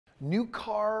New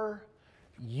car,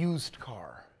 used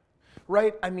car,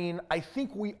 right? I mean, I think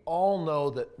we all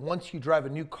know that once you drive a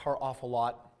new car off a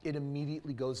lot, it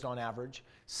immediately goes to, on average,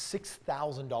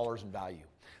 $6,000 in value.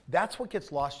 That's what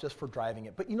gets lost just for driving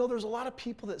it. But you know, there's a lot of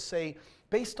people that say,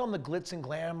 based on the glitz and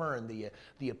glamour and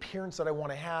the appearance that I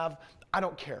want to have, I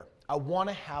don't care. I want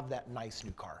to have that nice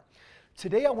new car.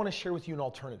 Today, I want to share with you an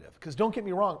alternative, because don't get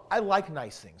me wrong, I like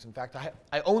nice things. In fact,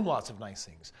 I own lots of nice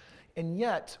things. And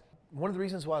yet, one of the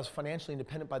reasons why I was financially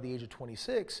independent by the age of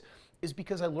 26 is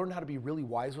because I learned how to be really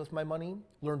wise with my money,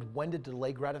 learned when to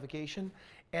delay gratification,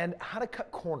 and how to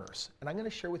cut corners. And I'm going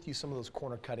to share with you some of those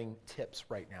corner cutting tips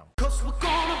right now. 'Cause we're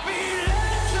gonna be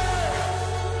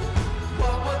legends.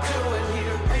 What we're doing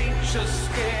here ain't just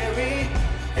scary.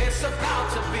 It's about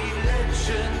to be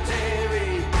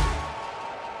legendary.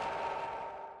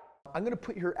 I'm going to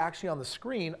put here actually on the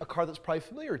screen a car that's probably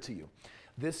familiar to you.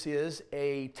 This is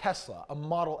a Tesla, a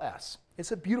Model S.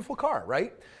 It's a beautiful car,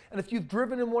 right? And if you've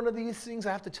driven in one of these things,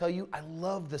 I have to tell you, I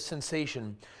love the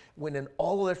sensation when an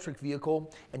all-electric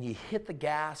vehicle and you hit the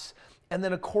gas. And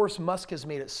then, of course, Musk has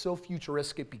made it so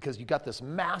futuristic because you got this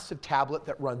massive tablet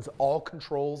that runs all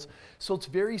controls. So it's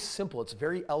very simple. It's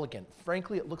very elegant.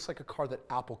 Frankly, it looks like a car that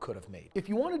Apple could have made. If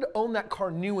you wanted to own that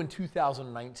car new in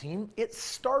 2019, it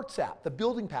starts at the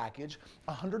building package,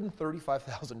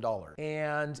 $135,000.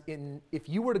 And if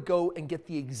you were to go and get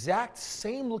the exact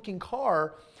same looking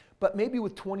car, but maybe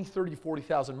with 20, 30,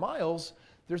 40,000 miles,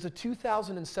 there's a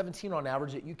 2017 on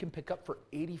average that you can pick up for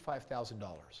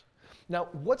 $85,000. Now,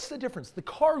 what's the difference? The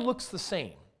car looks the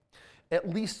same. At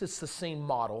least it's the same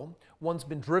model. One's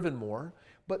been driven more.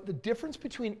 But the difference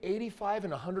between $85,000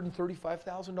 and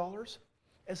 $135,000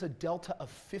 is a delta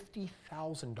of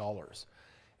 $50,000.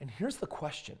 And here's the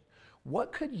question.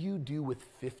 What could you do with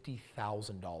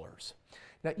 $50,000?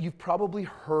 Now, you've probably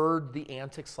heard the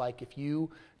antics like if you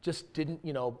just didn't,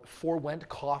 forewent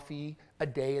coffee a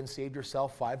day and saved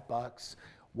yourself $5,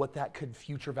 what that could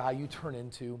future value turn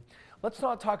into. Let's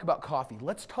not talk about coffee.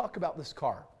 Let's talk about this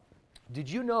car. Did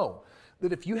you know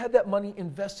that if you had that money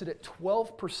invested at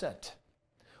 12%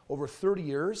 over 30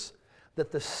 years,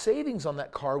 that the savings on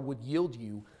that car would yield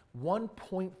you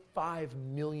 $1.5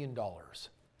 million?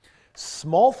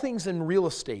 Small things in real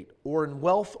estate or in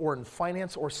wealth or in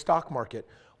finance or stock market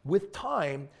with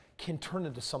time can turn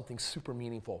into something super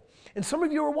meaningful. And some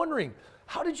of you are wondering,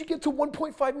 how did you get to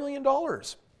 $1.5 million?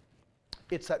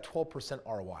 It's that 12%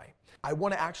 ROI. I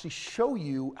want to actually show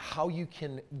you how you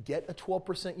can get a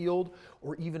 12% yield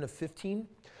or even a 15%,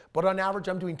 but on average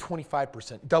I'm doing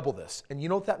 25%, double this. And you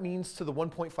know what that means to the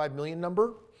 1.5 million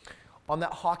number? On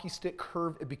that hockey stick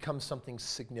curve, it becomes something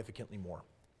significantly more.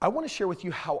 I want to share with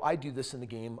you how I do this in the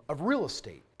game of real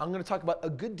estate. I'm going to talk about a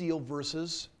good deal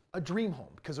versus a dream home,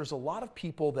 because there's a lot of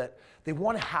people that they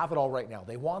want to have it all right now.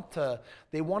 They want to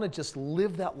just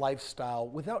live that lifestyle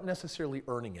without necessarily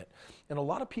earning it. And a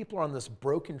lot of people are on this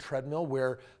broken treadmill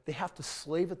where they have to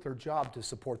slave at their job to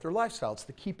support their lifestyle. It's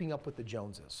the keeping up with the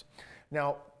Joneses.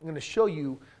 Now, I'm going to show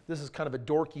you, this is kind of a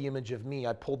dorky image of me.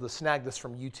 I snagged this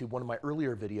from YouTube, one of my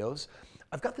earlier videos.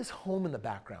 I've got this home in the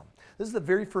background. This is the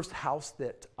very first house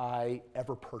that I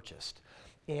ever purchased.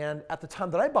 And at the time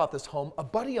that I bought this home, a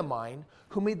buddy of mine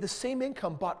who made the same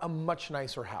income bought a much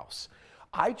nicer house.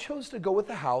 I chose to go with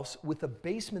a house with a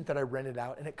basement that I rented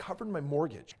out, and it covered my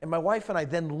mortgage. And my wife and I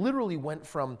then literally went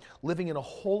from living in a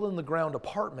hole-in-the-ground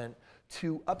apartment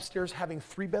to upstairs having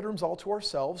 3 bedrooms all to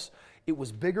ourselves. It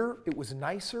was bigger, it was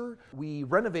nicer. We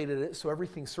renovated it, so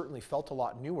everything certainly felt a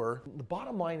lot newer. The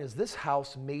bottom line is this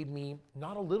house made me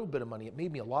not a little bit of money, it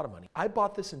made me a lot of money. I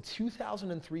bought this in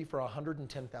 2003 for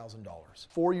 $110,000.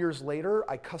 4 years later,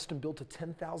 I custom built a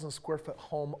 10,000 square foot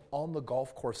home on the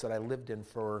golf course that I lived in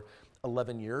for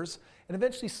 11 years, and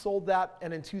eventually sold that.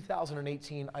 And in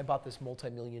 2018, I bought this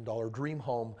multi-million-dollar dream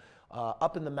home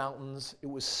up in the mountains. It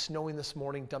was snowing this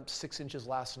morning, dumped 6 inches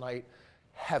last night.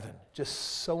 Heaven, just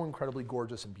so incredibly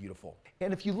gorgeous and beautiful.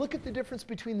 And if you look at the difference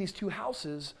between these two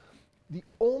houses, the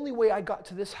only way I got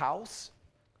to this house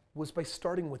was by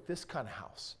starting with this kind of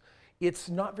house. It's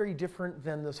not very different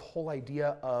than this whole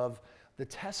idea of the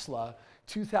Tesla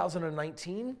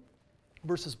 2019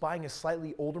 versus buying a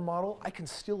slightly older model. I can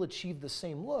still achieve the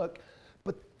same look,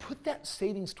 but put that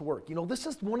savings to work. This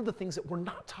is one of the things that we're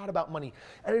not taught about money.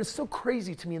 And it is so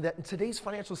crazy to me that in today's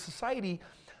financial society,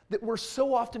 that we're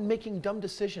so often making dumb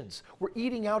decisions. We're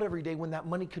eating out every day when that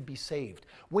money could be saved.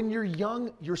 When you're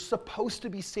young, you're supposed to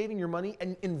be saving your money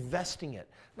and investing it,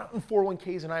 not in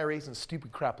 401ks and IRAs and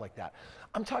stupid crap like that.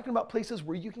 I'm talking about places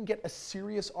where you can get a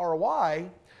serious ROI,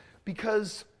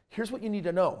 because here's what you need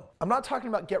to know. I'm not talking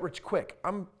about get rich quick.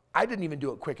 I didn't even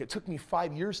do it quick. It took me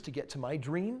 5 years to get to my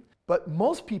dream. But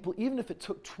most people, even if it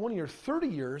took 20 or 30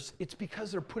 years, it's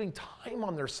because they're putting time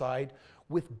on their side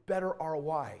with better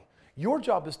ROI. Your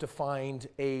job is to find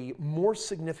a more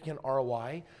significant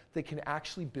ROI that can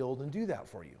actually build and do that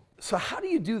for you. So how do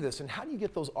you do this and how do you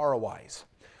get those ROIs?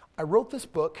 I wrote this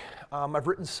book. I've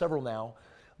written several now.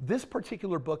 This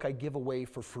particular book I give away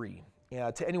for free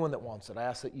to anyone that wants it. I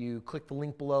ask that you click the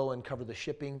link below and cover the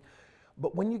shipping.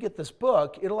 But when you get this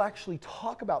book, it'll actually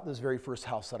talk about this very first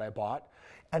house that I bought,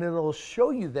 and it'll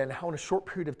show you then how in a short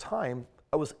period of time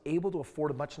I was able to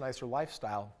afford a much nicer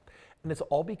lifestyle. And it's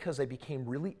all because I became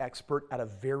really expert at a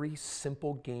very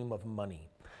simple game of money.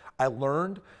 I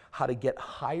learned how to get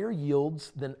higher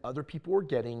yields than other people were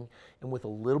getting, and with a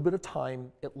little bit of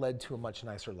time, it led to a much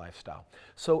nicer lifestyle.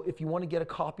 So if you want to get a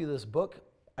copy of this book,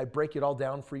 I break it all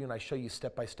down for you and I show you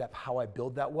step by step how I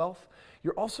build that wealth.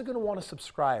 You're also going to want to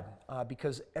subscribe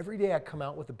because every day I come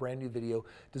out with a brand new video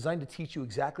designed to teach you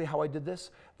exactly how I did this.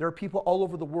 There are people all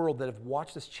over the world that have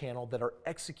watched this channel that are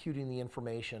executing the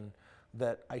information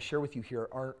that I share with you here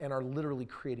and are literally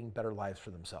creating better lives for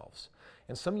themselves.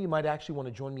 And some of you might actually want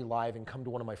to join me live and come to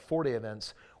one of my 4-day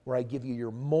events where I give you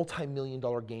your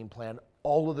multi-million-dollar game plan,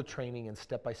 all of the training, and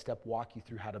step-by-step walk you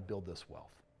through how to build this wealth.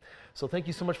 So thank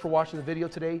you so much for watching the video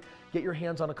today. Get your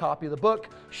hands on a copy of the book.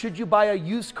 Should you buy a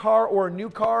used car or a new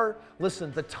car?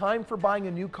 Listen, the time for buying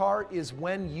a new car is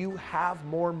when you have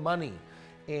more money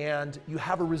and you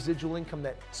have a residual income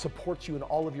that supports you in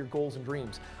all of your goals and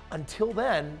dreams. Until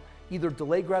then, either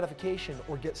delay gratification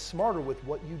or get smarter with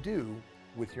what you do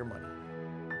with your money.